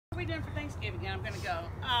doing for Thanksgiving? And I'm going to go,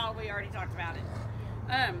 oh, we already talked about it.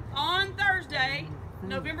 On Thursday,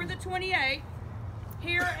 November the 28th,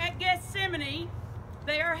 here at Gethsemane,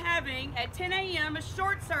 they are having at 10 a.m. a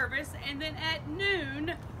short service, and then at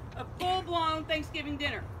noon, a full-blown Thanksgiving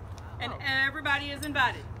dinner. And everybody is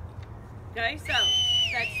invited. Okay, so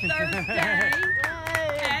that's Thursday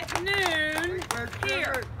at noon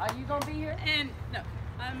here. Are you gonna be here? And no,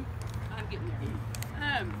 I'm getting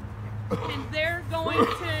there. And they're going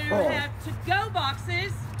to have to-go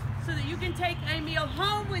boxes so that you can take a meal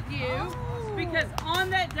home with you. Because on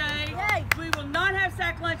that day, we will not have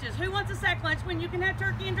sack lunches. Who wants a sack lunch when you can have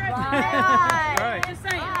turkey and dressing? Right. I'm just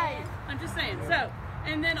saying. I'm just saying. So,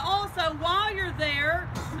 and then also while you're there,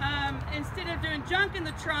 instead of doing junk in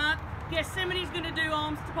the trunk, Gethsemane's going to do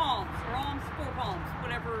alms to palms or alms for palms,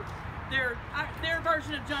 whatever their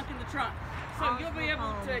version of junk in the trunk. So you'll be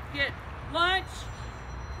able to get lunch,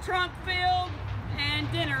 trunk filled,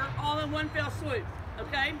 and dinner all in one fell swoop.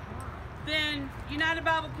 Okay. Then United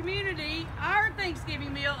Bible Community, our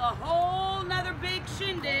Thanksgiving meal, a whole nother big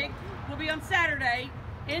shindig, will be on Saturday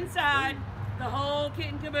inside the whole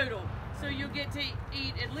kit and caboodle. So you'll get to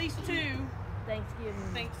eat at least 2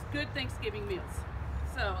 good Thanksgiving meals.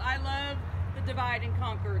 So I love the divide and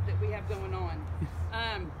conquer that we have going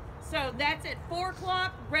on. So that's at 4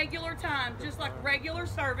 o'clock regular time, just like regular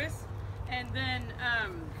service. And then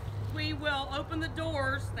we will open the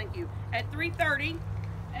doors, thank you, at 3:30.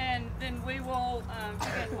 And then we will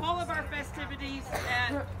begin all of our festivities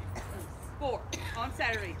at 4 on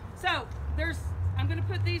Saturday. So I'm going to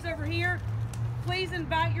put these over here. Please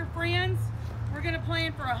invite your friends. We're going to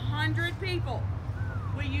plan for 100 people.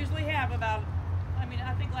 We usually have about,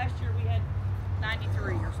 I think last year we had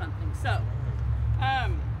 93 or something. So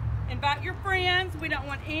invite your friends. We don't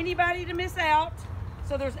want anybody to miss out.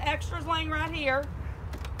 So there's extras laying right here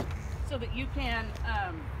so that you can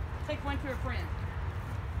take one to a friend.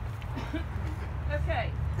 Okay,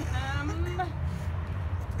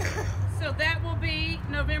 so that will be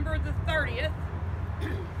November the 30th.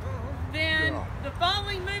 Then the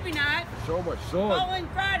following movie night, following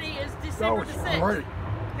Friday, is December the 6th. Great.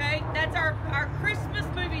 Okay, that's our Christmas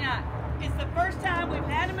movie night. It's the first time we've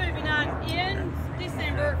had a movie night in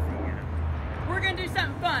December. We're going to do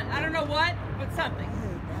something fun. I don't know what, but something.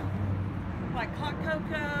 Like hot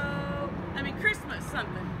cocoa. Christmas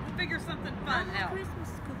something. We'll figure something fun out.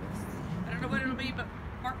 I don't know what it'll be, but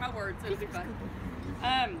mark my words, it'll be fun.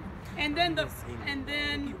 And then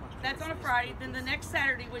that's on a Friday. Then the next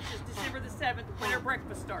Saturday, which is December the 7th, winter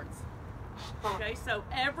breakfast starts. Okay, so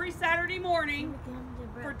every Saturday morning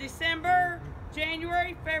for December,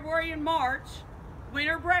 January, February, and March,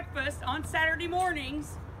 winter breakfast on Saturday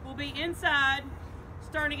mornings will be inside,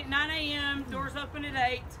 starting at 9 a.m. Doors open at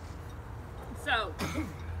 8. So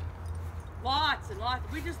lots and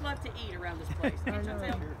lots. We just love to eat around this place. Can't you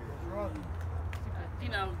tell? You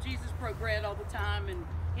know, Jesus broke bread all the time and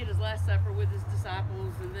he had his Last Supper with his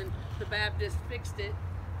disciples, and then the Baptists fixed it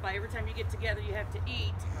by every time you get together you have to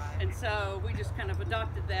eat. And so we just kind of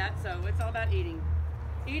adopted that. So it's all about eating.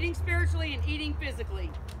 Eating spiritually and eating physically.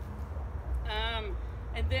 And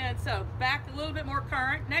then, so back a little bit more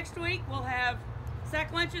current. Next week we'll have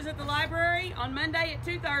sack lunches at the library on Monday at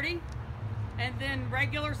 2:30. And then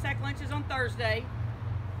regular sack lunches on Thursday.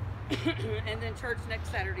 And then church next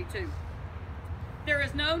Saturday too. There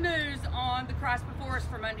is no news on the Christ Before Us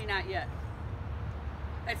for Monday night yet.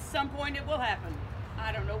 At some point it will happen.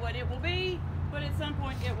 I don't know what it will be, but at some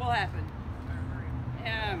point it will happen.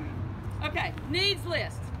 Okay, needs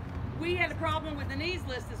list. We had a problem with the needs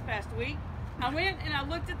list this past week. I went and I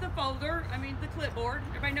looked at the folder, the clipboard.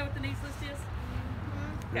 Everybody know what the needs list is?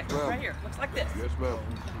 Okay, Yes, right here. Looks like this. Yes,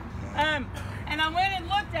 ma'am. And I went and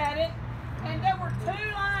looked at it, and there were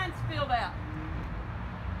 2 lines filled out.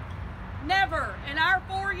 Never in our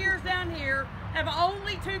 4 years down here have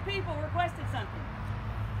only 2 people requested something.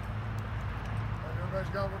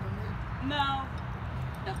 Everybody's got what they need? No.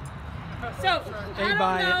 So, I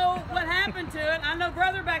don't know what happened to it. I know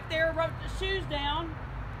brother back there wrote the shoes down.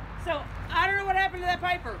 So, I don't know what happened to that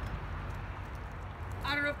paper.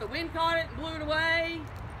 I don't know if the wind caught it and blew it away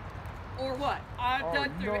or what. I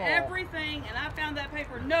dug through everything and I found that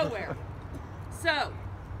paper nowhere. So,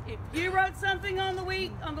 if you wrote something on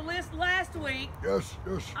the list last week, Yes.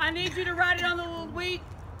 I need you to write it on the week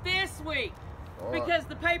this week. Because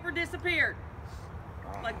the paper disappeared.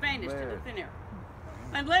 Like vanished into thin air.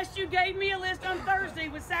 Unless you gave me a list on Thursday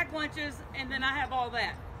with sack lunches, and then I have all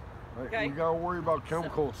that. Okay? We gotta worry about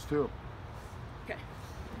chemicals too. Okay.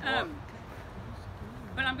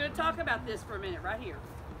 But I'm going to talk about this for a minute right here.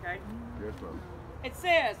 Okay? Yes, ma'am. It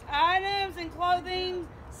says, items and clothing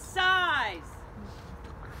size.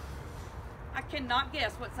 I cannot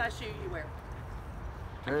guess what size shoe you wear.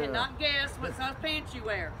 I cannot guess what size pants you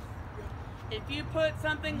wear. If you put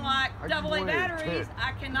something like I AA wear a batteries, 10.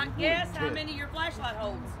 I cannot guess how 10. many your flashlight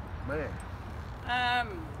holds. Man.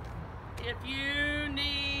 If you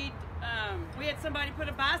need, we had somebody put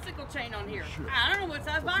a bicycle chain on here. Shit. I don't know what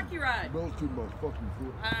size bike you ride. Melts in my fucking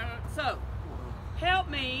foot. So, help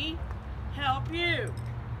me help you.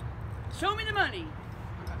 Show me the money.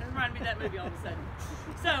 That reminded me of that movie all of a sudden.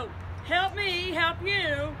 So, help me help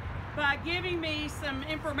you by giving me some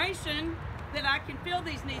information that I can fill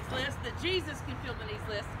these needs lists, that Jesus can fill the needs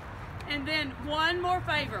list. And then one more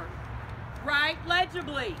favor, write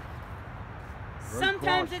legibly.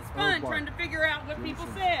 Sometimes it's fun trying to figure out what people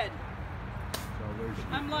said. Salvation.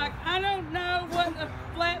 I'm like, I don't know what a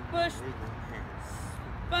flatbush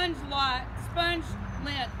sponge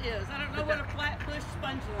lint is. I don't know what a flatbush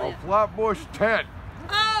sponge A lint. Flatbush tent.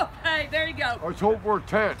 Oh, hey, there you go. Let's hope we're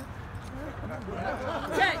 10.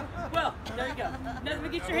 Okay, well, there you go. Nothing to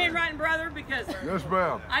get your handwriting, brother, because Yes,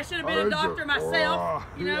 ma'am. I should have been a doctor myself,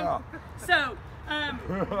 you know. So,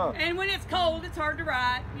 and when it's cold, it's hard to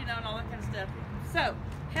write, you know, and all that kind of stuff. So,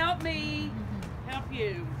 help me help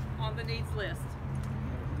you on the needs list.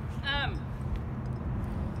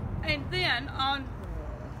 And then on.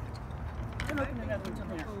 I'm gonna open another one till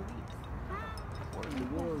dinner. What in the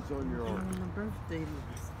world's on your arm? Birthday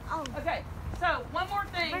list. Oh, Okay, so one more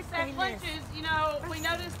thing. Birthday Sack list. lunches, you know, we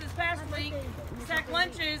noticed this past week, sack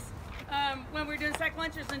lunches, when we're doing sack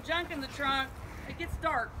lunches and junk in the trunk, it gets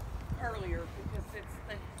dark earlier because it's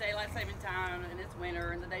the daylight saving time and it's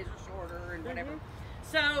winter and the days are shorter and whatever.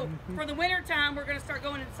 So for the winter time, we're going to start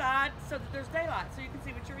going inside so that there's daylight so you can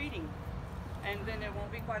see what you're eating. And then it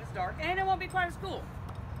won't be quite as dark and it won't be quite as cool.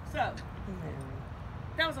 So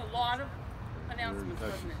that was a lot of announcements,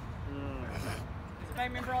 wasn't it? Does anybody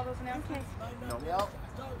remember all those announcements?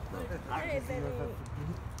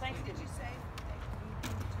 Thanks, did you say?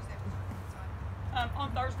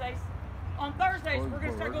 On Thursdays. On Thursdays, we're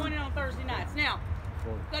going to start going in on Thursday nights. Now,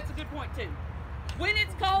 that's a good point too. When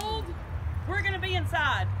it's cold, we're going to be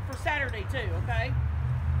inside for Saturday too, okay?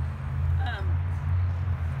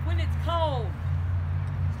 When it's cold,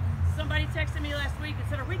 somebody texted me last week and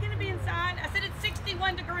said, are we going to be inside? I said, it's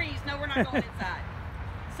 61 degrees. No, we're not going inside.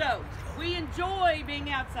 So, we enjoy being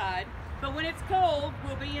outside, but when it's cold,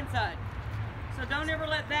 we'll be inside. So don't ever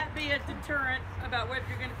let that be a deterrent about whether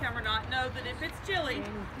you're going to come or not. Know that if it's chilly,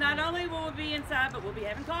 not only will we be inside, but we'll be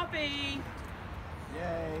having coffee.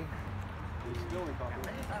 Yay.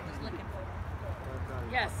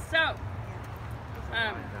 Yes, so,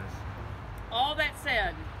 all that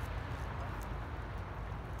said,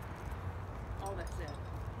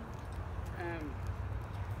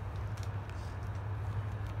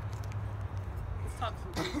 let's talk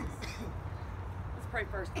some Jesus. Let's pray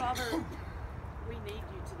first. Father, we need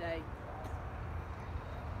you today.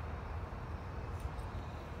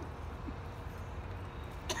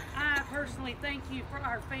 I personally thank you for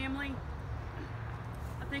our family.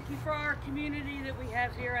 I thank you for our community that we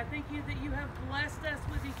have here. I thank you that you have blessed us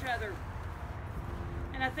with each other.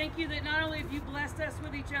 And I thank you that not only have you blessed us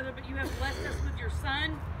with each other, but you have blessed us with your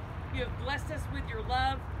Son. You have blessed us with your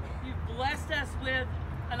love. You've blessed us with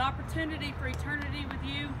an opportunity for eternity with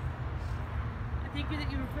you. I thank you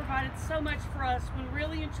that you have provided so much for us when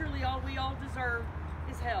really and truly all we all deserve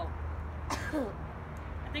is hell. I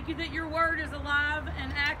thank you that your word is alive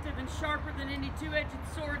and active and sharper than any two-edged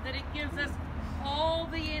sword, that it gives us all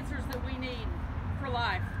the answers that we need for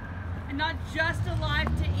life. And not just a life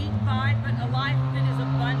to eat by, but a life that is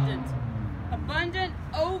abundant. Abundant,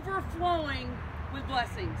 overflowing with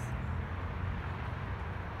blessings.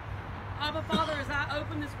 Abba, Father, as I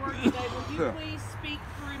open this word today, will you please speak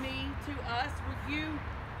through me to us? Will you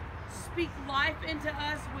speak life into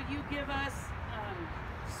us? Will you give us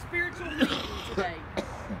spiritual meaning today?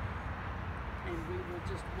 And we will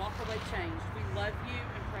just walk away changed. We love you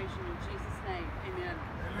and praise you in Jesus' name. Amen.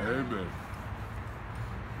 Amen.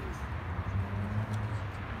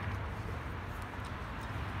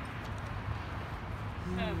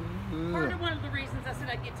 Part of one of the reasons, I said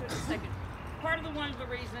I'd get to it in a second. Part of one of the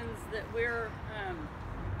reasons that we're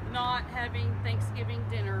not having Thanksgiving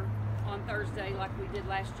dinner on Thursday like we did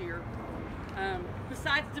last year,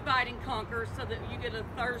 besides divide and conquer so that you get a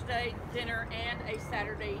Thursday dinner and a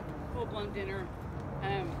Saturday full-blown dinner,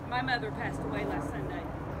 my mother passed away last Sunday.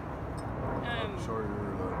 Sorry to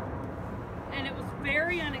hear that. And it was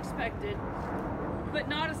very unexpected, but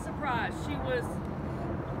not a surprise. She was,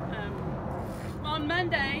 on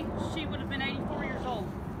Monday, she would have been 84 years old.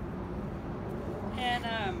 And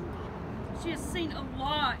she has seen a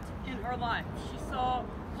lot in her life. She saw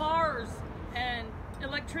cars and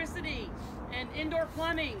electricity and indoor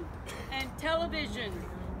plumbing and television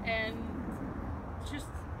and just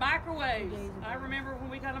microwaves. I remember when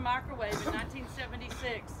we got a microwave in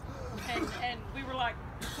 1976, and we were like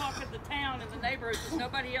talking to the town and the neighborhood because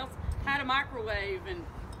nobody else had a microwave, and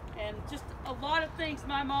just a lot of things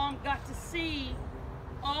my mom got to see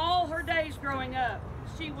all her days growing up.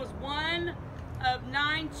 She was one of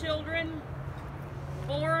 9 children,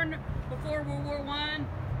 born before World War I,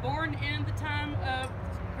 born in the time of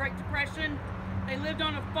Great Depression. They lived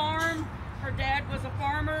on a farm. Her dad was a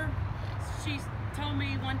farmer. She told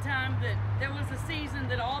me one time that there was a season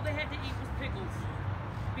that all they had to eat was pickles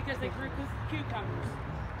because they grew cucumbers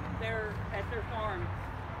there at their farm.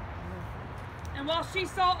 And while she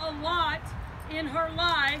saw a lot in her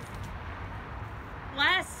life,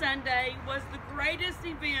 last Sunday was the greatest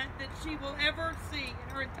event that she will ever see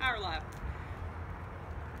in her entire life.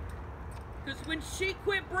 Because when she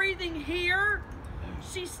quit breathing here,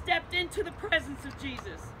 she stepped into the presence of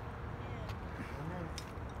Jesus.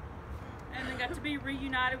 And then got to be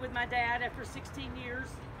reunited with my dad after 16 years.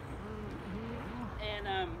 And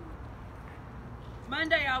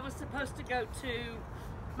Monday I was supposed to go to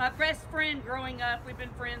my best friend growing up. We've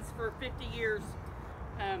been friends for 50 years.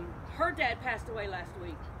 Her dad passed away last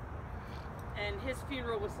week, and his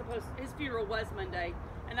funeral was Monday,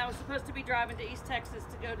 and I was supposed to be driving to East Texas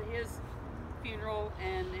to go to his funeral,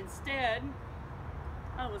 and instead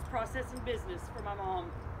I was processing business for my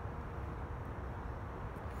mom.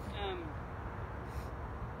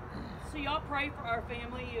 So y'all pray for our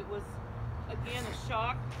family. It was again a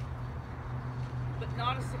shock, but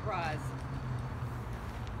not a surprise.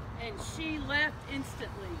 And she left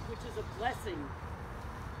instantly, which is a blessing.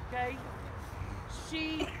 Okay?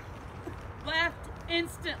 She left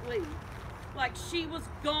instantly, like she was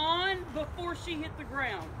gone before she hit the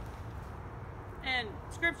ground. And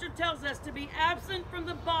Scripture tells us to be absent from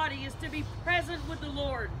the body is to be present with the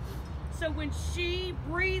Lord. So when she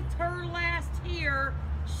breathed her last here,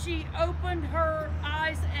 she opened her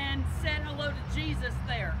eyes and said hello to Jesus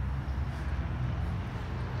there.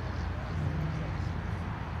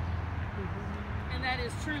 And that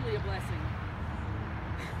is truly a blessing.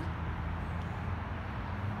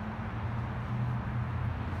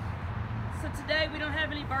 So today we don't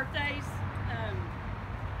have any birthdays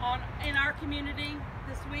in our community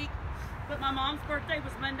this week, but my mom's birthday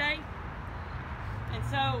was Monday, and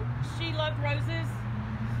so she loved roses,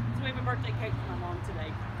 so we have a birthday cake for my mom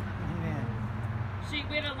today. Amen.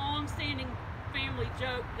 We had a long-standing family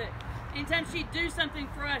joke that anytime she'd do something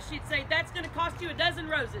for us, she'd say, "That's going to cost you a dozen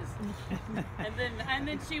roses," and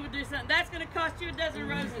then she would do something, "That's going to cost you a dozen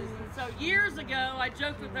roses." And so years ago, I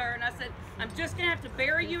joked with her and I said, "I'm just going to have to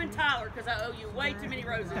bury you in Tyler because I owe you way too many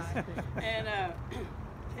roses." And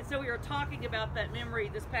so we were talking about that memory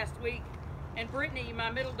this past week, and Brittany, my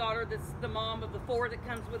middle daughter, that's the mom of the 4 that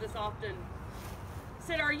comes with us often,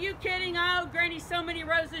 said, "Are you kidding? I owe Granny so many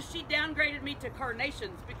roses, she downgraded me to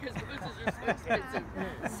carnations because roses are so expensive."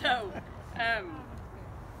 So,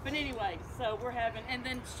 but anyway, so we're having, and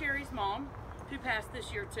then Sherry's mom, who passed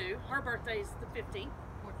this year too, her birthday's the 15th,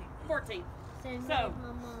 14th. So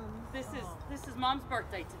this is Mom's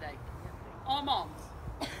birthday today. All moms.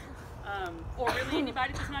 Or really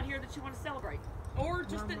anybody that's not here that you want to celebrate. Or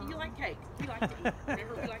just that you like cake. We like to eat.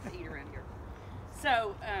 Remember, we like to eat around here.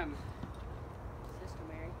 So, Sister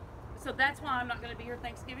Mary. So that's why I'm not going to be here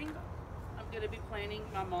Thanksgiving. I'm going to be planning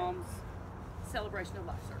my mom's celebration of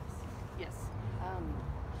life service. Yes.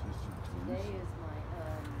 Today is my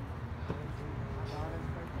daughter's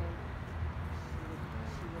birthday.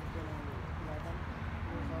 She would have been 11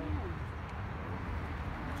 years old.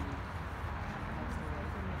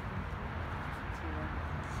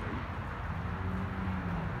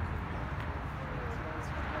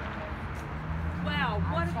 Wow,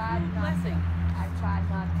 what a cool blessing. I tried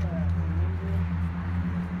not to remember it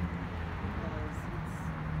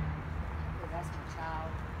because that's my child.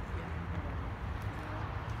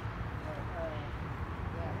 But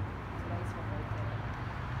yeah, today's her birthday.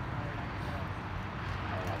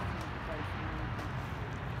 I would like to pray for me.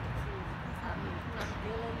 I'm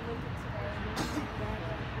feeling looking today.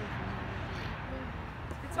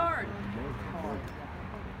 It's hard.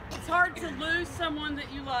 It's hard to lose someone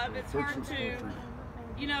that you love. It's hard to,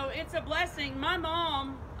 you know, it's a blessing. My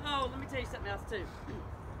mom, let me tell you something else too.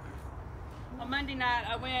 On Monday night,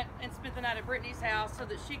 I went and spent the night at Brittany's house so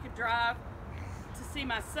that she could drive to see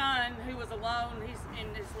my son, who was alone. He's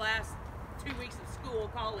in his last 2 weeks of school,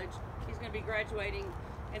 college. He's going to be graduating.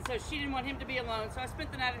 And so she didn't want him to be alone. So I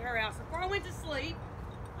spent the night at her house. Before I went to sleep,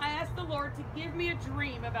 I asked the Lord to give me a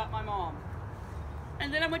dream about my mom.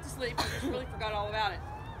 And then I went to sleep and just really forgot all about it.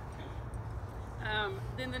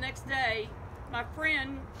 Then the next day, my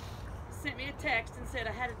friend sent me a text and said,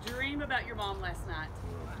 I had a dream about your mom last night.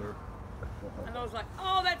 And I was like,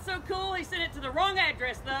 oh, that's so cool. He sent it to the wrong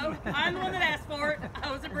address, though. I'm the one that asked for it.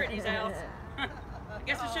 I was at Brittany's house. I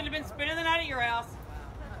guess I should have been spending the night at your house.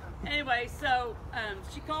 Anyway, so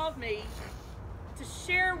she called me to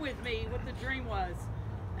share with me what the dream was.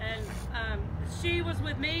 And she was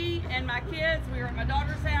with me and my kids. We were at my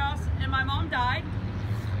daughter's house, and my mom died.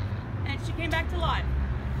 And she came back to life.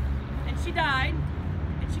 And she died,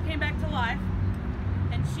 and she came back to life.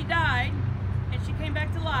 And she died, and she came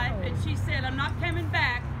back to life. And she said, I'm not coming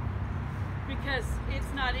back because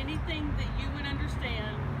it's not anything that you would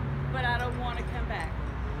understand, but I don't want to come back.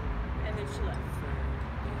 And then she left.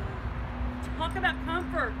 Talk about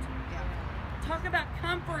comfort. Talk about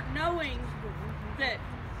comfort, knowing that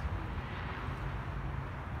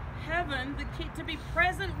heaven, the key, to be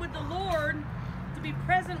present with the Lord, to be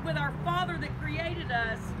present with our Father that created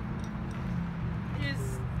us,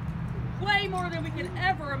 is way more than we could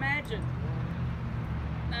ever imagine.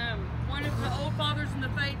 One of the old fathers in the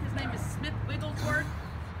faith, his name is Smith Wigglesworth.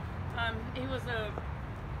 He was a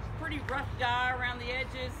pretty rough guy around the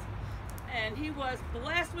edges, and he was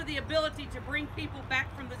blessed with the ability to bring people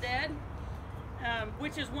back from the dead,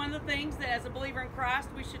 which is one of the things that as a believer in Christ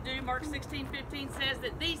we should do. Mark 16:15 says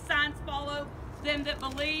that these signs follow them that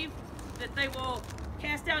believe, that they will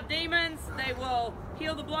cast out demons, they will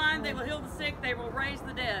heal the blind, they will heal the sick, they will raise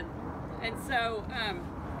the dead. And so,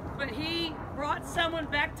 but he brought someone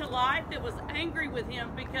back to life that was angry with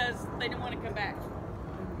him because they didn't want to come back.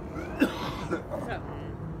 So,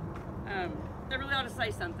 they really ought to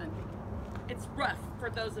say something. It's rough for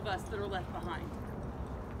those of us that are left behind.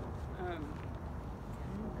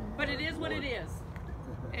 But it is what it is.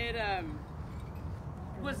 It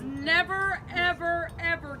was never, ever,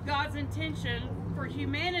 ever God's intention for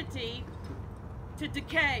humanity to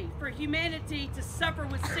decay, for humanity to suffer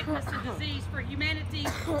with sickness and disease, for humanity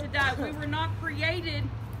to die. We were not created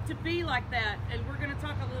to be like that, and we're going to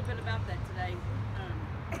talk a little bit about that today.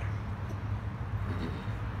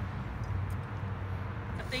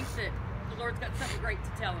 I think that the Lord's got something great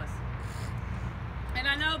to tell us. And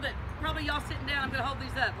I know that probably y'all sitting down, I'm going to hold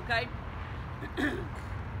these up, okay?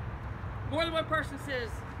 More than one person says,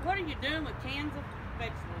 what are you doing with cans of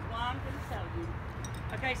vegetables? Well, I'm going to tell you.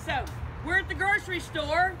 Okay, so we're at the grocery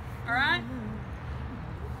store, all right?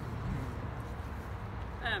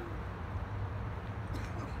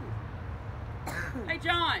 Hey,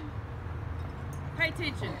 John, pay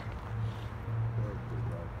attention.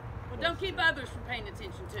 Well, don't keep others from paying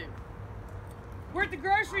attention, too. We're at the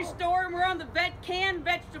grocery store, and we're on the canned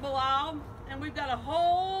vegetable aisle, and we've got a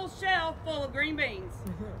whole shelf full of green beans.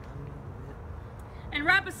 And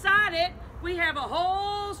right beside it, we have a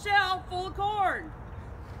whole shelf full of corn.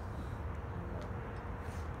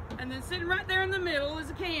 And then sitting right there in the middle is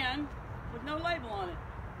a can with no label on it.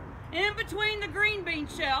 In between the green bean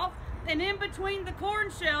shelf and in between the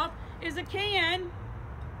corn shelf is a can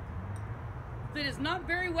that is not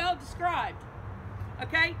very well described.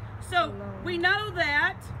 Okay? So we know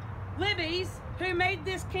that Libby's, who made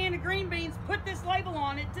this can of green beans, put this label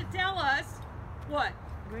on it to tell us what?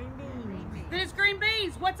 Green beans. That it's green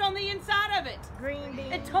beans. What's on the inside of it? Green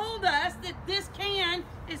beans. It told us that this can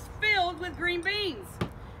is filled with green beans.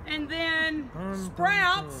 And then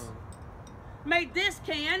Sprouts made this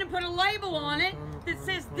can and put a label on it that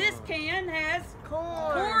says this can has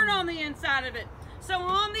corn on the inside of it. So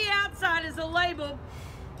on the outside is a label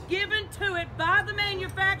given to it by the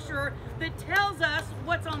manufacturer that tells us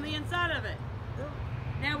what's on the inside of it.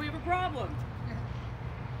 Now we have a problem,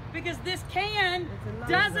 because this can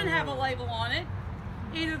doesn't have a label on it.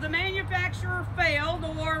 Either the manufacturer failed,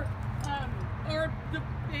 or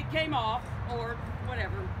it came off, or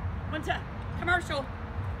whatever. One time, commercial.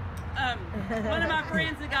 One of my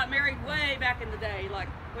friends that got married way back in the day, like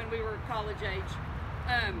when we were college age,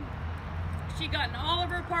 she gotten all of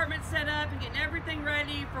her apartments set up and getting everything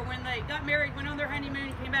ready for when they got married, went on their honeymoon,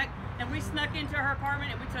 and came back, and we snuck into her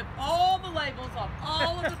apartment and we took all the labels off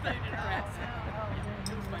all of the food in her house.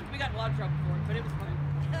 It was fun. We got in a lot of trouble for it, but it was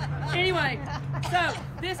fun. Anyway, so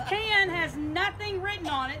this can has nothing written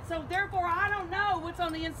on it, so therefore I don't know what's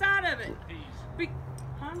on the inside of it.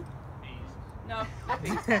 Huh? No, no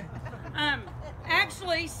peas.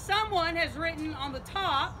 Actually, someone has written on the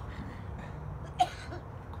top.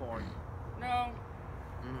 Corn. No.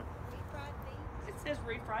 It says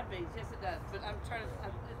refried beans. Yes, it does. But I'm trying to. I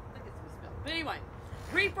think it's misspelled. But anyway,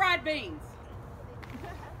 refried beans.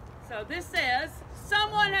 So this says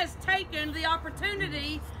someone has taken the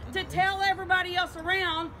opportunity to tell everybody else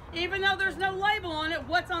around, even though there's no label on it,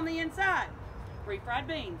 what's on the inside. Refried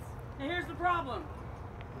beans. Now here's the problem.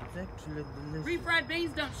 actually delicious. Refried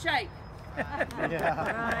beans don't shake.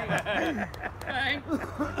 Yeah. Okay?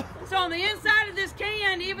 So on the inside of this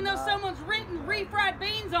can, even though someone's written refried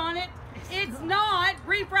beans on it, it's not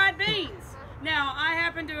refried beans. Now, I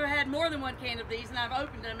happen to have had more than one can of these, and I've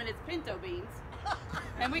opened them, and it's pinto beans.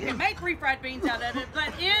 And we can make refried beans out of it,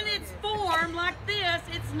 but in its form, like this,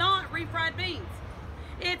 it's not refried beans.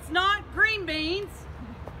 It's not green beans.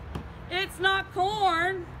 It's not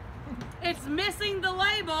corn. It's missing the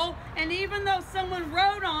label, and even though someone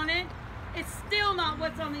wrote on it, it's still not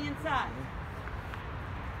what's on the inside.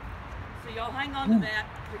 So y'all hang on to that,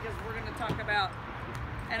 because we're going to talk about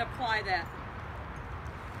and apply that.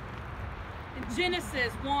 In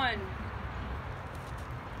Genesis 1,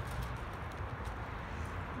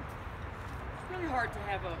 it's really hard to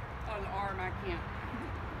have an arm. I can't.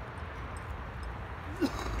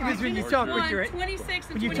 Because when you talk with your 26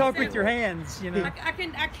 and when you talk with your hands, you know. I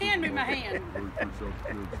can move my hand,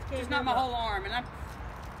 just not my whole arm. And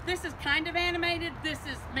this is kind of animated. This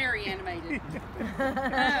is very animated.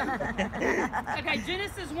 Okay,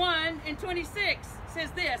 Genesis 1 and 26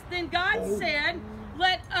 says this. Then God said,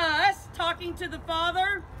 "Let us," talking to the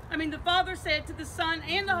Father. The Father said to the Son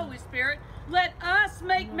and the Holy Spirit, "Let us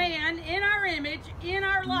make man in our image, in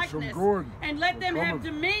our likeness, and let them have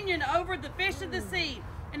dominion over the fish of the sea,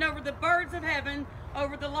 and over the birds of heaven,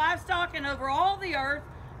 over the livestock, and over all the earth,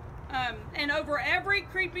 and over every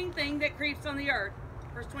creeping thing that creeps on the earth."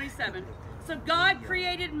 Verse 27. So God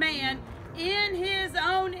created man in his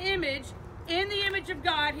own image. In the image of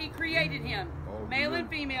God, he created him. Male and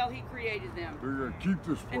female, he created them. We're going to keep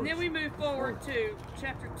this place. And then we move forward to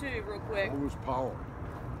chapter 2 real quick. All this power.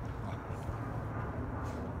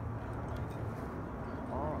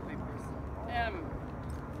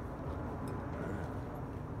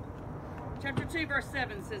 Chapter 2, verse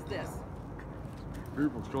 7 says this.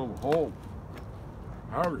 People's come home.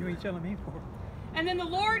 Howdy. You ain't telling me for. And then the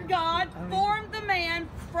Lord God formed the man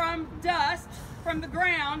from dust, from the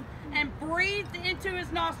ground, and breathed into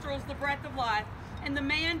his nostrils the breath of life, and the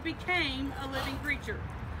man became a living creature.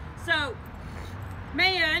 So,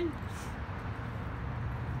 man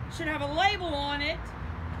should have a label on it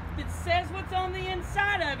that says what's on the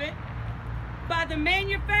inside of it by the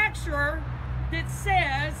manufacturer that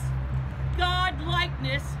says God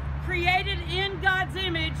likeness, created in God's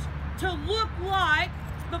image to look like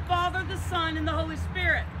the Father, the Son, and the Holy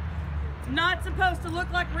Spirit. Not supposed to look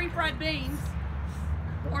like refried beans,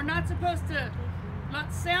 or not supposed to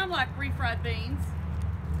not sound like refried beans,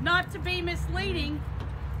 not to be misleading.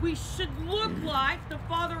 We should look like the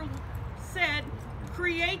Father said,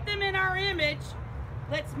 create them in our image,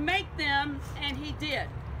 let's make them, and he did.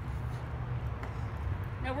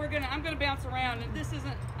 Now I'm gonna bounce around, and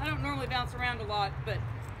I don't normally bounce around a lot, but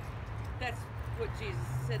that's what Jesus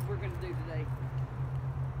said we're gonna do today.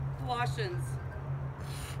 Colossians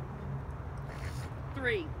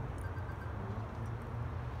 3,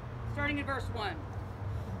 starting in verse 1.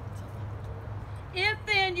 If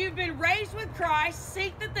then you've been raised with Christ,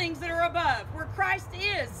 seek the things that are above, where Christ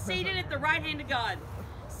is, seated at the right hand of God.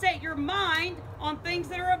 Set your mind on things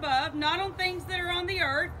that are above, not on things that are on the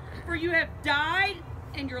earth, for you have died,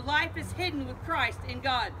 and your life is hidden with Christ in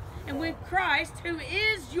God. And when Christ, who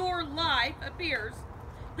is your life, appears,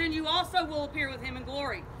 then you also will appear with him in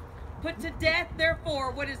glory. Put to death,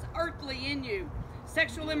 therefore, what is earthly in you: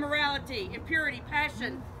 sexual immorality, impurity,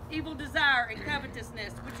 passion, evil desire, and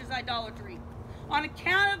covetousness, which is idolatry. On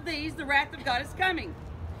account of these, the wrath of God is coming.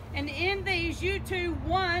 And in these you too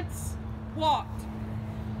once walked.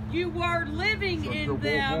 You were living in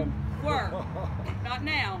them, were. Not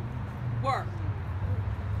now, were.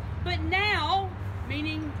 But now,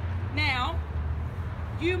 meaning now,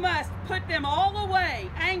 you must put them all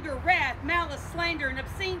away: anger, wrath, malice, slander, and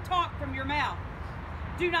obscene talk from your mouth.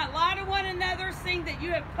 Do not lie to one another, seeing that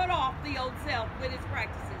you have put off the old self with its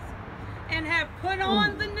practices, and have put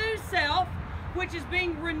on the new self, which is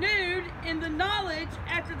being renewed in the knowledge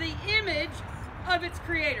after the image of its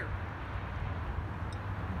creator.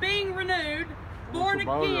 Being renewed, born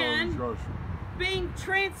again, being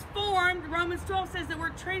transformed. Romans 12 says that we're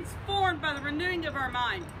transformed by the renewing of our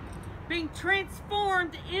mind. Being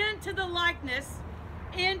transformed into the likeness,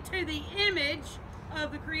 into the image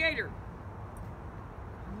of the creator.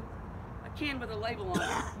 A can with a label on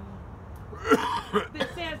it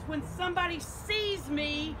that says, when somebody sees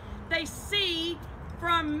me, they see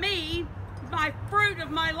from me, my fruit of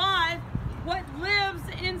my life, what lives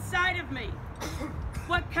inside of me.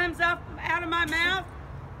 What comes up out of my mouth,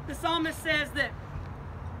 the psalmist says that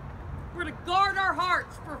we're to guard our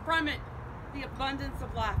hearts, for from it the abundance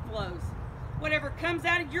of life flows. Whatever comes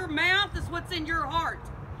out of your mouth is what's in your heart.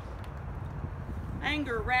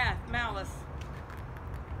 anger, wrath, malice,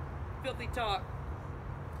 filthy talk.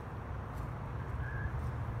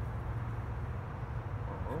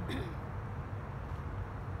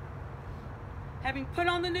 Having put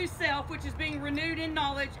on the new self, which is being renewed in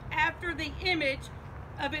knowledge after the image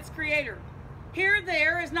of its creator. Here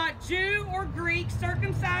there is not Jew or Greek,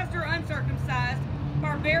 circumcised or uncircumcised,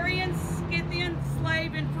 barbarian, Scythian,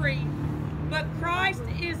 slave and free, but Christ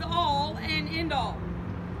is all and end all.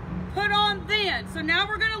 Put on then. So now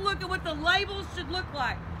we're going to look at what the labels should look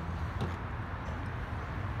like.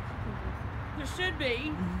 There should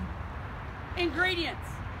be ingredients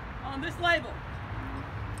on this label.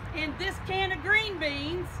 In this can of green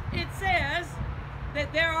beans, it says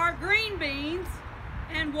that there are green beans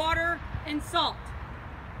and water and salt.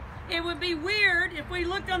 It would be weird if we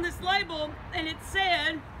looked on this label and it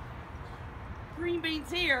said green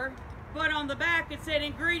beans here, but on the back it said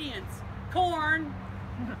ingredients: corn,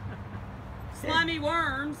 slimy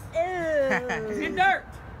worms, and dirt.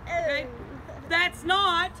 Okay? That's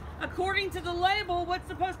not, according to the label, what's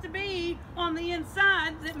supposed to be on the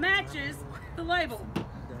inside that matches the label.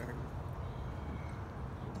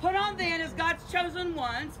 Put on then as God's chosen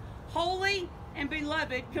ones, holy and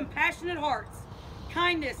beloved, compassionate hearts,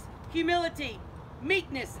 kindness, humility,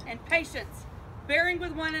 meekness, and patience, bearing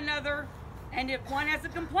with one another, and if one has a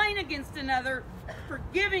complaint against another,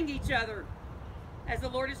 forgiving each other, as the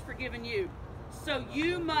Lord has forgiven you. So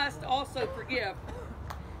you must also forgive.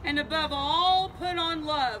 And above all, put on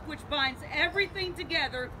love, which binds everything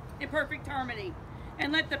together in perfect harmony.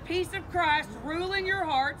 And let the peace of Christ rule in your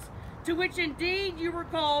hearts, to which indeed you were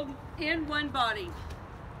called in one body,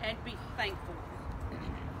 and be thankful.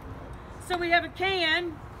 So we have a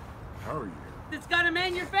can that's got a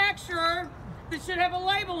manufacturer that should have a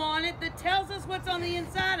label on it that tells us what's on the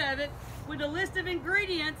inside of it, with a list of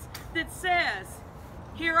ingredients that says,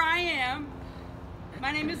 here I am,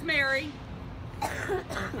 my name is Mary,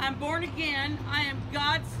 I'm born again, I am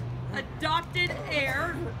God's adopted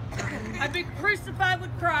heir, I've been crucified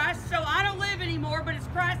with Christ, so I don't live anymore, but it's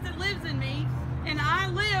Christ that lives in me, and I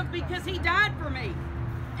live because he died for me.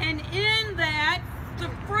 And in that, the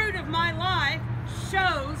fruit of my life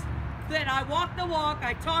shows that I walk the walk,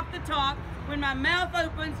 I talk the talk. When my mouth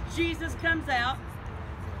opens, Jesus comes out,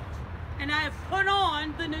 and I have put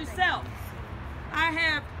on the new self. I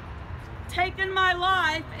have taken my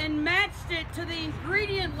life and matched it to the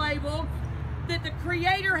ingredient label that the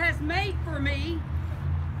Creator has made for me,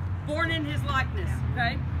 born in his likeness,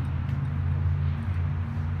 okay?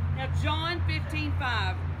 Now John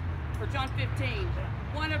 15:5, or John 15,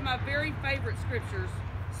 one of my very favorite scriptures,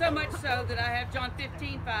 so much so that I have John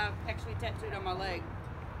 15:5 actually tattooed on my leg.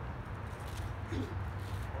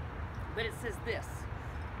 But it says this,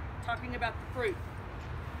 talking about the fruit.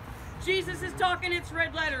 Jesus is talking, it's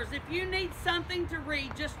red letters. If you need something to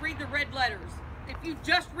read, just read the red letters. If you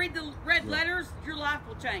just read the red letters, your life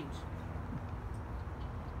will change.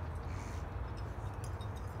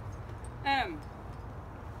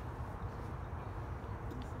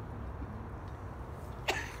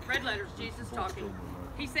 Red letters, Jesus talking.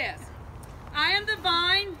 He says, I am the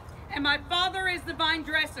vine, and my Father is the vine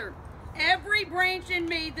dresser. Every branch in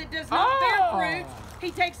me that does not bear fruit,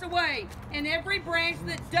 he takes away. And every branch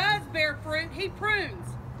that does bear fruit, he prunes,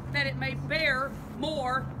 that it may bear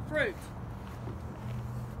more fruit.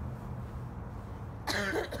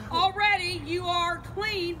 Already you are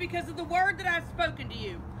clean because of the word that I've spoken to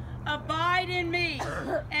you. Abide in me,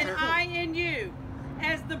 and I in you.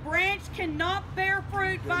 As the branch cannot bear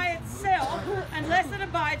fruit by itself unless it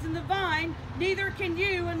abides in the vine, neither can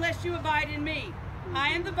you unless you abide in me. I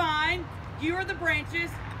am the vine, you are the branches.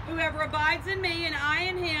 Whoever abides in me and I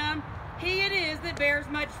in him, he it is that bears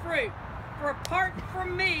much fruit. For apart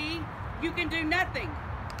from me, you can do nothing.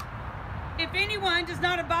 If anyone does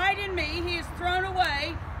not abide in me, he is thrown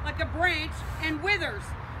away like a branch and withers,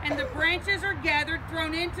 and the branches are gathered,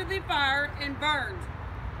 thrown into the fire, and burned.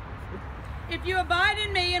 If you abide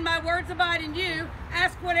in me and my words abide in you,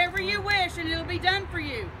 ask whatever you wish and it'll be done for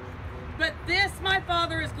you. But this my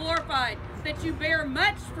Father is glorified, that you bear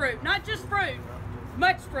much fruit, not just fruit,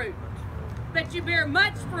 much fruit. That you bear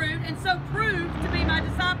much fruit and so prove to be my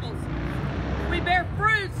disciples. We bear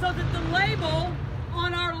fruit so that the label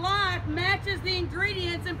on our life matches the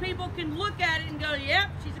ingredients and people can look at it and go, yep,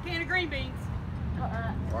 she's a can of green beans.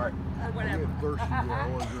 Right. Or whatever. I'm thirsty for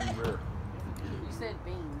orange green beer. You said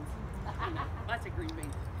beans. That's a green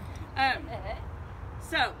bean.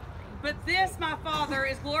 But this my Father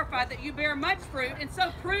is glorified, that you bear much fruit and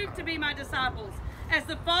so prove to be my disciples. As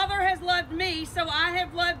the Father has loved me, so I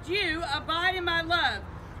have loved you. Abide in my love.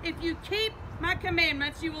 If you keep my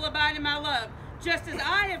commandments, you will abide in my love, just as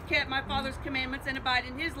I have kept my Father's commandments and abide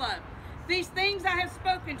in his love. These things I have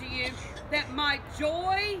spoken to you, that my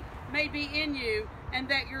joy may be in you, and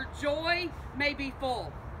that your joy may be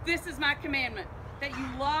full. This is my commandment, that you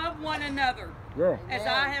love one another as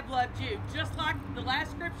I have loved you. Just like the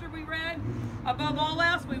last scripture we read, above all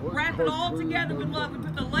else, we wrap it all together with love. We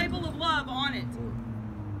put the label of love on it.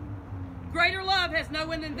 Greater love has no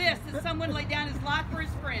one than this, that someone lay down his life for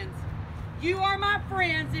his friends. You are my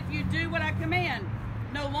friends if you do what I command.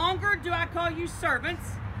 No longer do I call you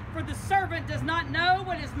servants, for the servant does not know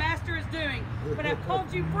what his master is doing. But I've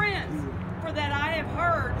called you friends, for that I have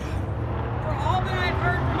heard. For all that I have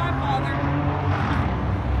heard from my Father,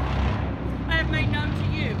 I have made known to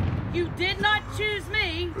you. You did not choose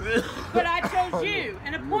me, but I chose you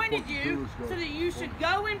and appointed you so that you should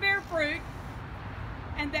go and bear fruit,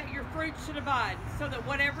 and that your fruit should abide, so that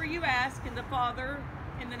whatever you ask in the Father,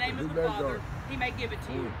 in the name of the Father, he may give it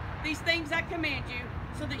to you. These things I command you,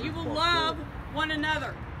 so that you will love one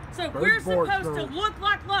another. So we're supposed to look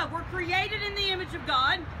like love. We're created in the image of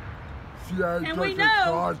God. And we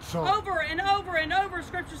know over and over and over,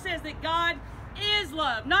 Scripture says that God is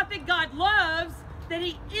love. Not that God loves, that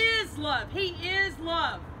he is love. He is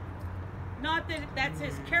love. Not that that's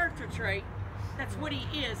his character trait. That's what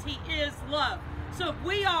he is. He is love. So if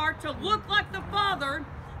we are to look like the Father,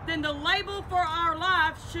 then the label for our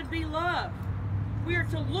lives should be love. We are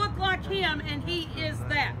to look like him, and he is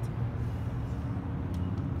that.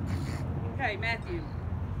 Okay, Matthew.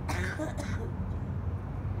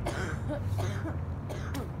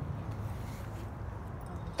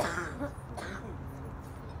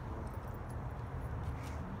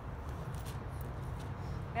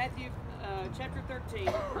 Matthew chapter 13,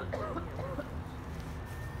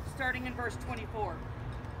 starting in verse 24.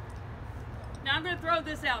 Now I'm going to throw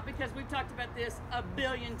this out because we've talked about this a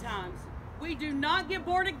billion times. We do not get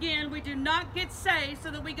born again. We do not get saved so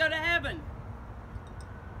that we go to heaven.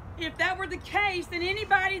 If that were the case, then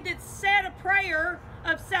anybody that said a prayer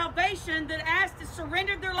of salvation, that asked to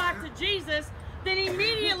surrender their life to Jesus, then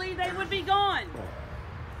immediately they would be gone.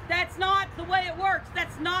 That's not the way it works.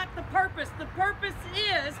 That's not the purpose. The purpose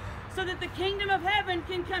is so that the kingdom of heaven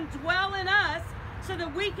can come dwell in us, so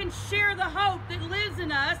that we can share the hope that lives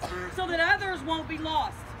in us, so that others won't be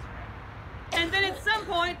lost. And then at some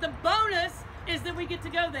point, the bonus is that we get to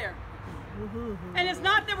go there. And it's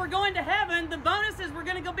not that we're going to heaven. The bonus is we're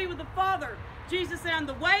going to go be with the Father. Jesus said, I'm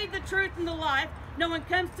the way, the truth, and the life. No one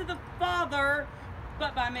comes to the Father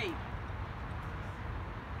but by me.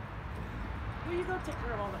 Will you go take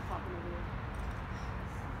care of all that talking over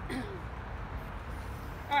there?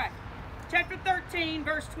 All right. Chapter 13,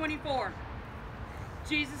 verse 24.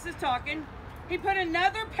 Jesus is talking. He put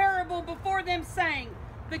another parable before them, saying,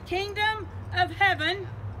 the kingdom of heaven,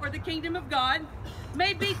 or the kingdom of God,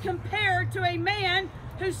 may be compared to a man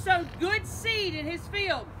who sowed good seed in his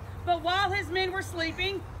field. But while his men were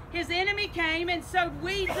sleeping, his enemy came and sowed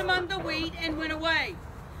weeds among the wheat and went away.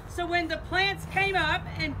 So when the plants came up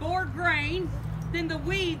and bore grain, then the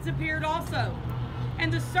weeds appeared also.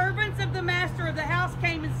 And the servants of the master of the house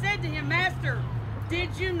came and said to him, Master,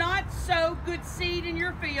 did you not sow good seed in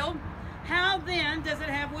your field? How then does it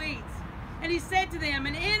have weeds? And he said to them,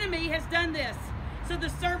 an enemy has done this. So the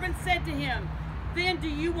servants said to him, then do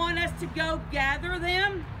you want us to go gather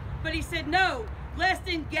them? But he said, no, lest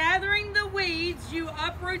in gathering the weeds you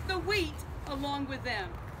uproot the wheat along with them.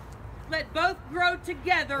 Let both grow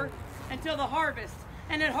together until the harvest.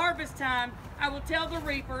 And at harvest time I will tell the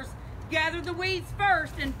reapers, gather the weeds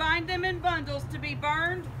first and bind them in bundles to be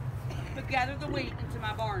burned, but gather the wheat into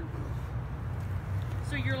my barn.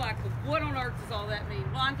 So you're like, what on earth does all that mean?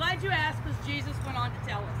 Well, I'm glad you asked, because Jesus went on to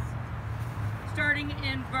tell us. Starting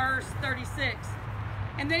in verse 36.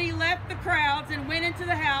 And then he left the crowds and went into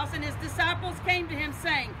the house, and his disciples came to him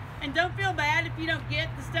saying, and don't feel bad if you don't get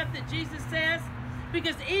the stuff that Jesus says,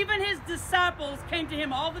 because even his disciples came to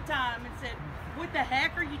him all the time and said, what the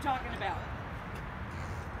heck are you talking about?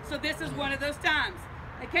 So this is one of those times.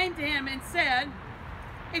 They came to him and said,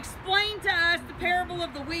 explain to us the parable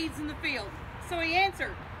of the weeds in the field. So he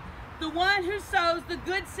answered, the one who sows the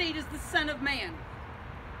good seed is the Son of Man.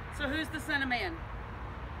 So who's the Son of Man?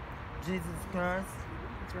 Jesus Christ.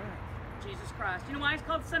 That's right. Jesus Christ. You know why he's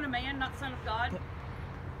called Son of Man, not Son of God?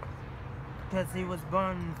 Because he was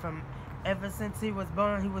born from, ever since he was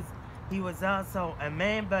born, he was also a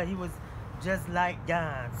man, but he was just like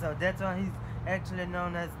God. So that's why he's actually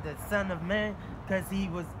known as the Son of Man, because he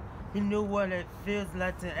knew what it feels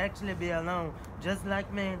like to actually be alone, just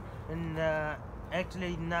like man, and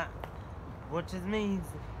actually not, which means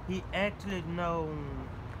he actually knows.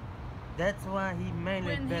 That's why he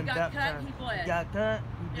mainly When been he got baptized. cut, he bled. He got cut,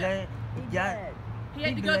 he bled, he got He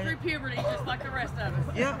had to go through puberty just like the rest of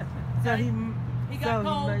us. Yep. So He got so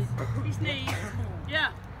colds. made- He sneezed.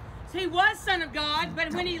 Yeah. So he was Son of God,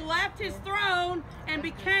 but when he left his throne and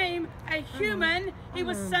became a human, he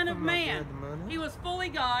was Son of Man. He was fully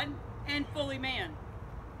God and fully man.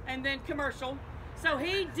 And then commercial. So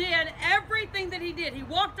he did everything that he did. He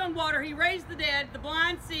walked on water. He raised the dead. The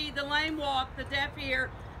blind see. The lame walk. The deaf hear.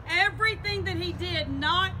 Everything that he did,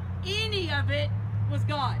 not any of it was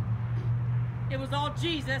God. It was all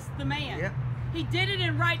Jesus, the man. Yep. He did it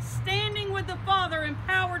in right standing with the Father,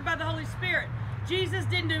 empowered by the Holy Spirit. Jesus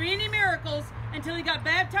didn't do any miracles until he got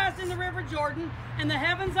baptized in the River Jordan, and the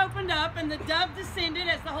heavens opened up, and the dove descended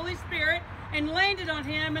as the Holy Spirit and landed on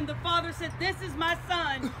him, and the Father said, "This is my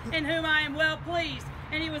Son, in whom I am well pleased."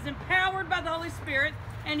 And he was empowered by the Holy Spirit,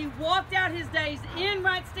 and he walked out his days in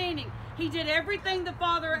right standing. He did everything the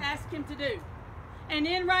Father asked him to do. And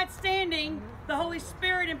in right standing, the Holy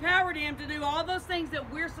Spirit empowered him to do all those things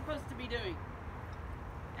that we're supposed to be doing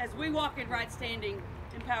as we walk in right standing,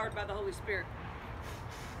 empowered by the Holy Spirit.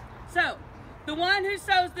 So, the one who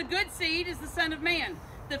sows the good seed is the Son of Man.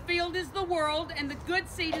 The field is the world, and the good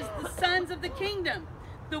seed is the sons of the kingdom.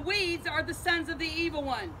 The weeds are the sons of the evil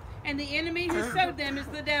one, and the enemy who sowed them is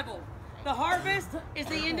the devil. The harvest is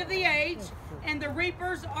the end of the age, and the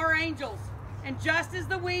reapers are angels. And just as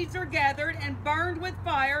the weeds are gathered and burned with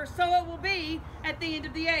fire, so it will be at the end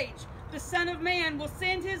of the age. The Son of Man will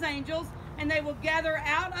send his angels, and they will gather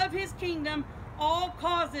out of his kingdom all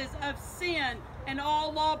causes of sin and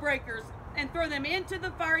all lawbreakers, and throw them into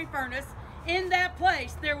the fiery furnace. In that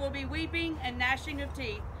place there will be weeping and gnashing of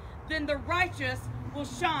teeth. Then the righteous will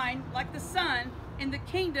shine like the sun in the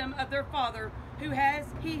kingdom of their Father. He who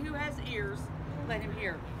has ears, let him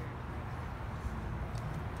hear.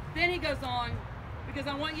 Then he goes on, because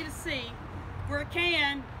I want you to see, we're a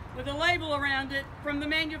can with a label around it from the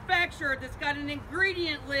manufacturer that's got an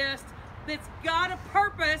ingredient list that's got a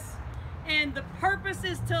purpose, and the purpose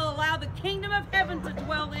is to allow the kingdom of heaven to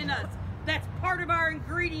dwell in us. That's part of our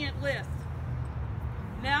ingredient list.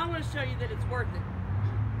 Now I want to show you that it's worth it.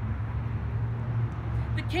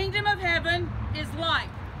 The kingdom of heaven is like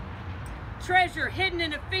treasure hidden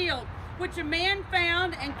in a field, which a man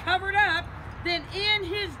found and covered up. Then in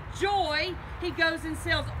his joy, he goes and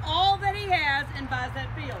sells all that he has and buys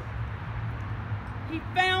that field. He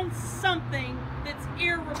found something that's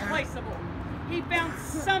irreplaceable. He found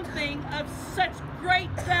something of such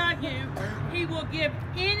great value, he will give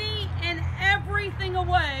any and everything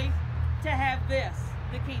away to have this,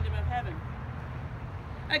 the kingdom of heaven.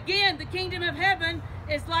 Again, the kingdom of heaven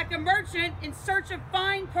is like a merchant in search of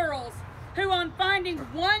fine pearls, who on finding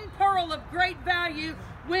one pearl of great value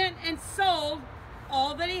went and sold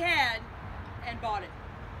all that he had and bought it.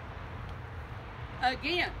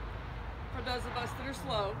 Again, for those of us that are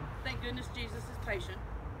slow, thank goodness Jesus is patient.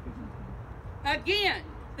 Again,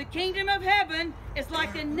 the kingdom of heaven is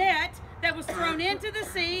like a net that was thrown into the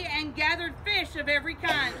sea and gathered fish of every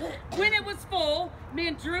kind. When it was full,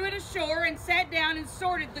 men drew it ashore and sat down and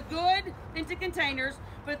sorted the good into containers,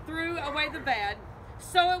 but threw away the bad.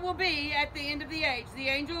 So it will be at the end of the age. The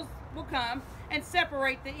angels will come and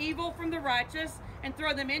separate the evil from the righteous and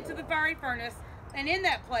throw them into the fiery furnace, and in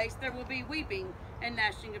that place there will be weeping and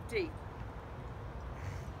gnashing of teeth.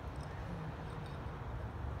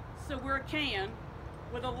 So we're a can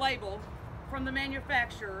with a label from the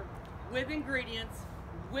manufacturer with ingredients,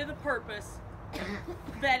 with a purpose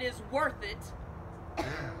that is worth it.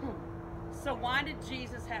 So why did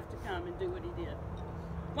Jesus have to come and do what he did?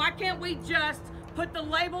 Why can't we just put the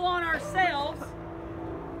label on ourselves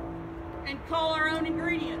and call our own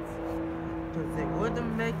ingredients? Because it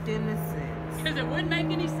wouldn't make any sense. Because it wouldn't make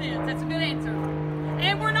any sense. That's a good answer.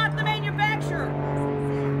 And we're not the manufacturer.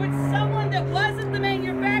 But someone that wasn't the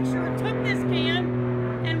manufacturer took this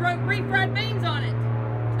can and wrote refried beans on it.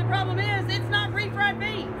 The problem is, it's not refried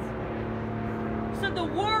beans. So the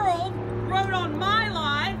world wrote on my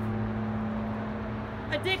life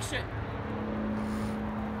addiction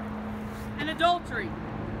and adultery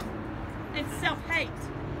and self-hate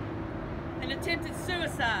and attempted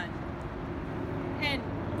suicide and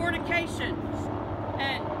fornication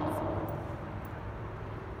and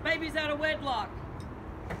babies out of wedlock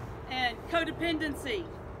and codependency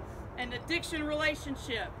and addiction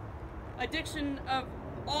relationship, addiction of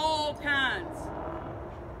all kinds.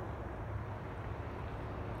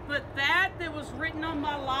 But that was written on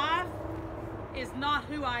my life is not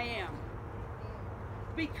who I am.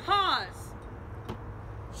 Because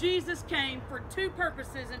Jesus came for two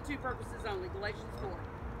purposes and two purposes only. Galatians 4.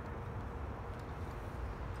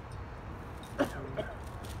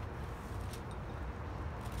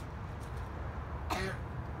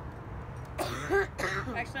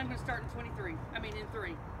 start in 23. In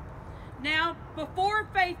 3. Now, before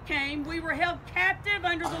faith came, we were held captive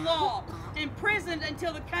under the law, imprisoned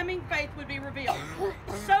until the coming faith would be revealed.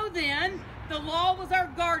 So then, the law was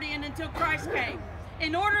our guardian until Christ came,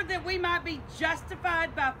 in order that we might be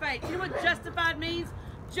justified by faith. You know what justified means?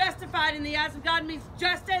 Justified in the eyes of God means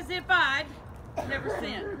just as if I'd never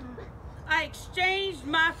sinned. I exchanged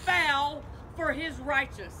my foul for his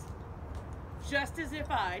righteous, just as if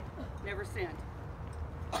I'd never sinned.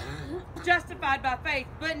 Justified by faith.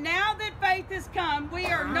 But now that faith has come, we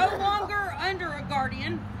are no longer under a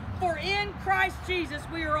guardian, for in Christ Jesus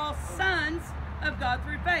we are all sons of God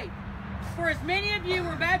through faith. For as many of you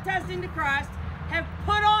were baptized into Christ, have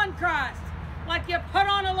put on Christ, like you put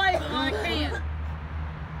on a label on a can.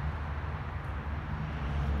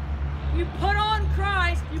 You put on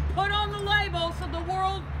Christ, you put on the label so the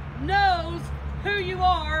world knows who you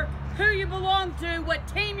are, who you belong to, what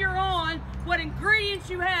team you're on, what ingredients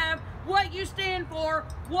you have, what you stand for,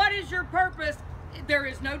 what is your purpose. There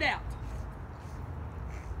is no doubt.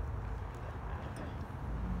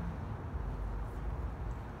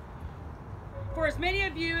 For as many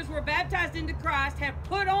of you as were baptized into Christ have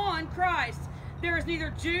put on Christ. There is neither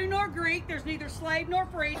Jew nor Greek, there's neither slave nor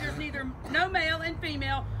free, there's neither no male and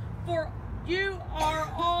female, for you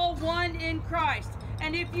are all one in Christ.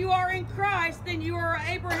 And if you are in Christ, then you are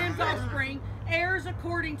Abraham's offspring, heirs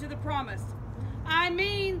according to the promise. I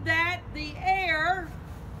mean that the heir,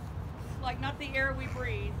 like not the air we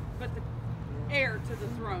breathe, but the heir to the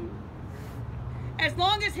throne, as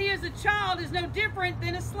long as he is a child, is no different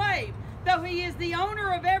than a slave, though he is the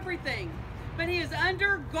owner of everything. But he is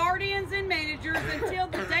under guardians and managers until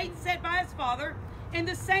the date set by his father. In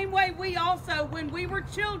the same way, we also, when we were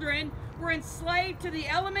children, were enslaved to the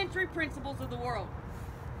elementary principles of the world.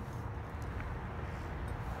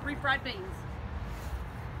 Refried beans.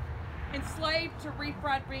 Enslaved to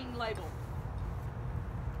refried bean label.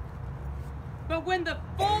 But when the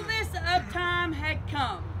fullness of time had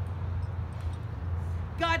come,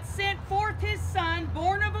 God sent forth his Son,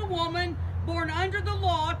 born of a woman, born under the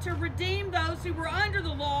law, to redeem those who were under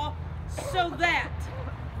the law, so that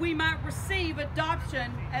we might receive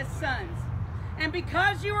adoption as sons. And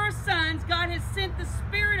because you are sons, God has sent the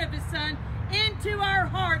Spirit of his Son into our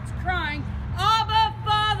hearts, crying, Abba,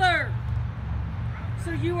 Father!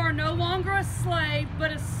 So you are no longer a slave,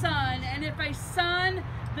 but a son, and if a son,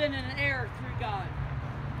 then an heir through God.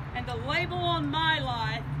 And the label on my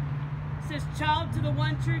life says child to the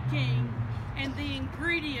one true King, and the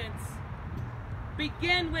ingredients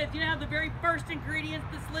begin with, you know how the very first ingredient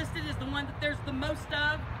that's listed is the one that there's the most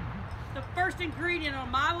of? The first ingredient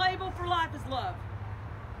on my label for life is love.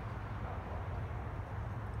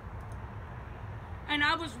 And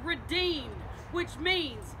I was redeemed, which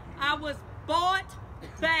means I was bought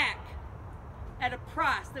back at a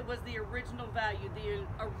price that was the original value, the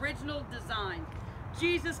original design.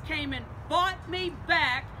 Jesus came and bought me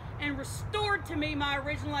back and restored to me my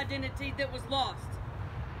original identity that was lost.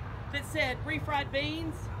 That said refried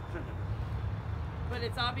beans, but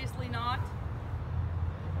it's obviously not.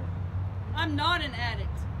 I'm not an addict.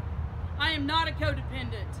 I am not a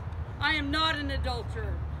codependent. I am not an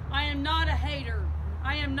adulterer. I am not a hater.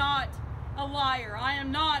 I am not a liar. I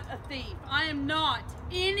am not a thief. I am not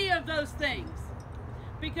any of those things.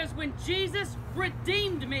 Because when Jesus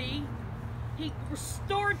redeemed me, he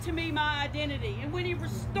restored to me my identity. And when he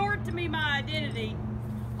restored to me my identity,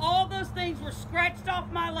 all those things were scratched off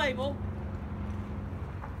my label.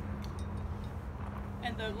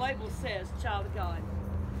 And the label says, child of God.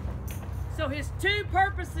 So his two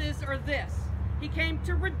purposes are this. He came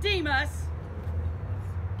to redeem us.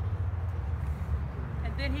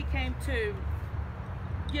 And then he came to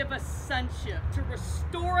give us sonship, to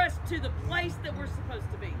restore us to the place that we're supposed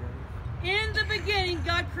to be. In the beginning,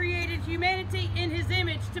 God created humanity in his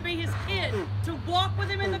image to be his kid, to walk with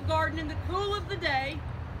him in the garden in the cool of the day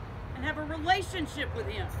and have a relationship with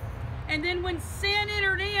him. And then when sin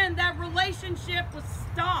entered in, that relationship was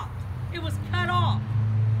stopped. It was cut off.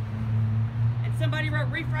 And somebody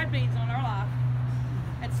wrote refried beans on our life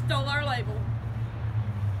and stole our label.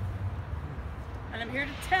 And I'm here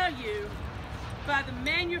to tell you, by the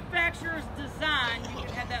manufacturer's design, you can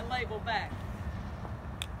have that label back.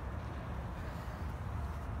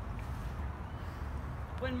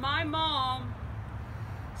 When my mom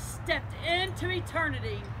stepped into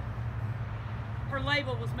eternity, her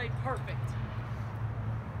label was made perfect.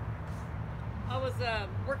 I was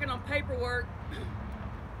working on paperwork,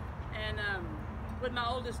 and with my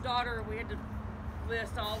oldest daughter, we had to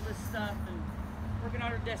list all this stuff, and working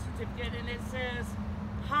on her death certificate, and it says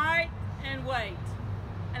height and weight.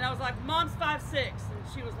 And I was like, Mom's 5'6", and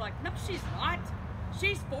she was like, no, she's not.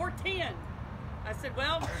 she's 4'10". I said,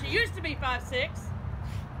 well, she used to be 5'6".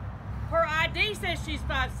 Her ID says she's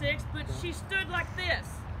 5'6", but she stood like this.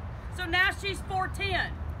 So now she's 4'10".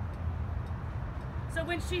 So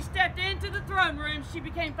when she stepped into the throne room, she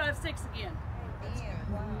became 5'6" again.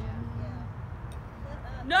 Wow.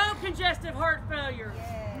 No congestive heart failure.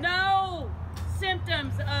 No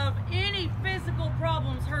symptoms of any physical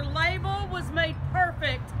problems. Her label was made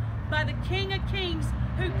perfect by the King of Kings,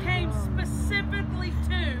 who came specifically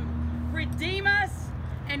to redeem us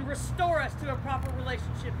and restore us to a proper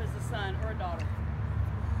relationship as a son or a daughter.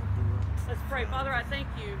 Let's pray. Father, I thank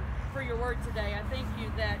you for your word today. I thank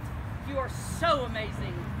you that you are so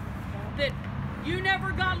amazing, that you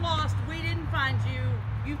never got lost, we didn't find you,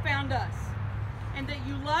 you found us. And that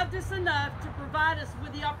you loved us enough to provide us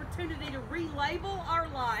with the opportunity to relabel our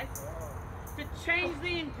life, to change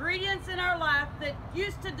the ingredients in our life that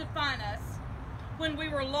used to define us when we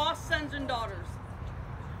were lost sons and daughters.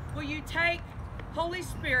 Will you take, Holy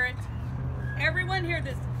Spirit, everyone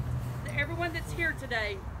that's here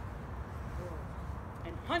today,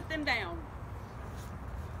 and hunt them down.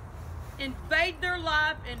 Invade their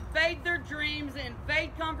life, invade their dreams,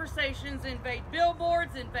 invade conversations, invade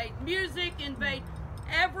billboards, invade music, invade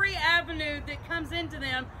every avenue that comes into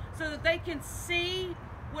them so that they can see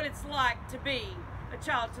what it's like to be a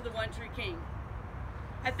child to the one true King.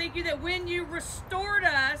 I thank you that when you restored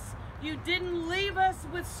us, you didn't leave us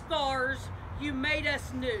with scars, you made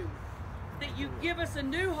us new. That you give us a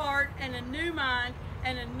new heart and a new mind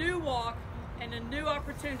and a new walk and a new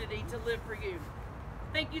opportunity to live for you.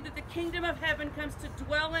 Thank you that the kingdom of heaven comes to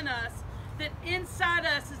dwell in us, that inside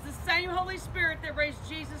us is the same Holy Spirit that raised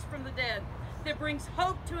Jesus from the dead, that brings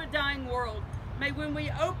hope to a dying world. May when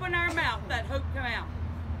we open our mouth, that hope come out.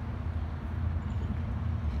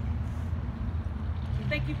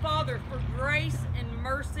 Thank you, Father, for grace and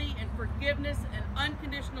mercy and forgiveness and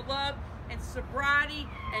unconditional love and sobriety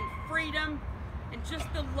and freedom and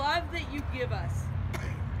just the love that you give us.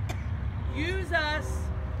 Use us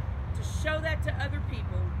to show that to other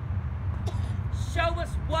people. Show us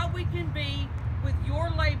what we can be with your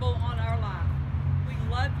label on our life. We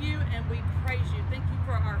love you and we praise you. Thank you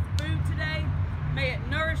for our food today. May it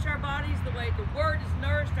nourish our bodies the way the word has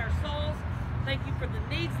nourished our souls. Thank you for the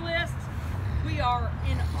needs list. We are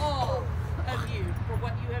in awe of you for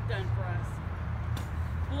what you have done for us.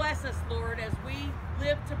 Bless us, Lord, as we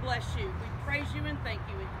live to bless you. We praise you and thank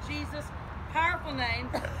you. In Jesus' powerful name,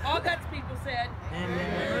 all God's people said,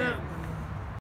 Amen.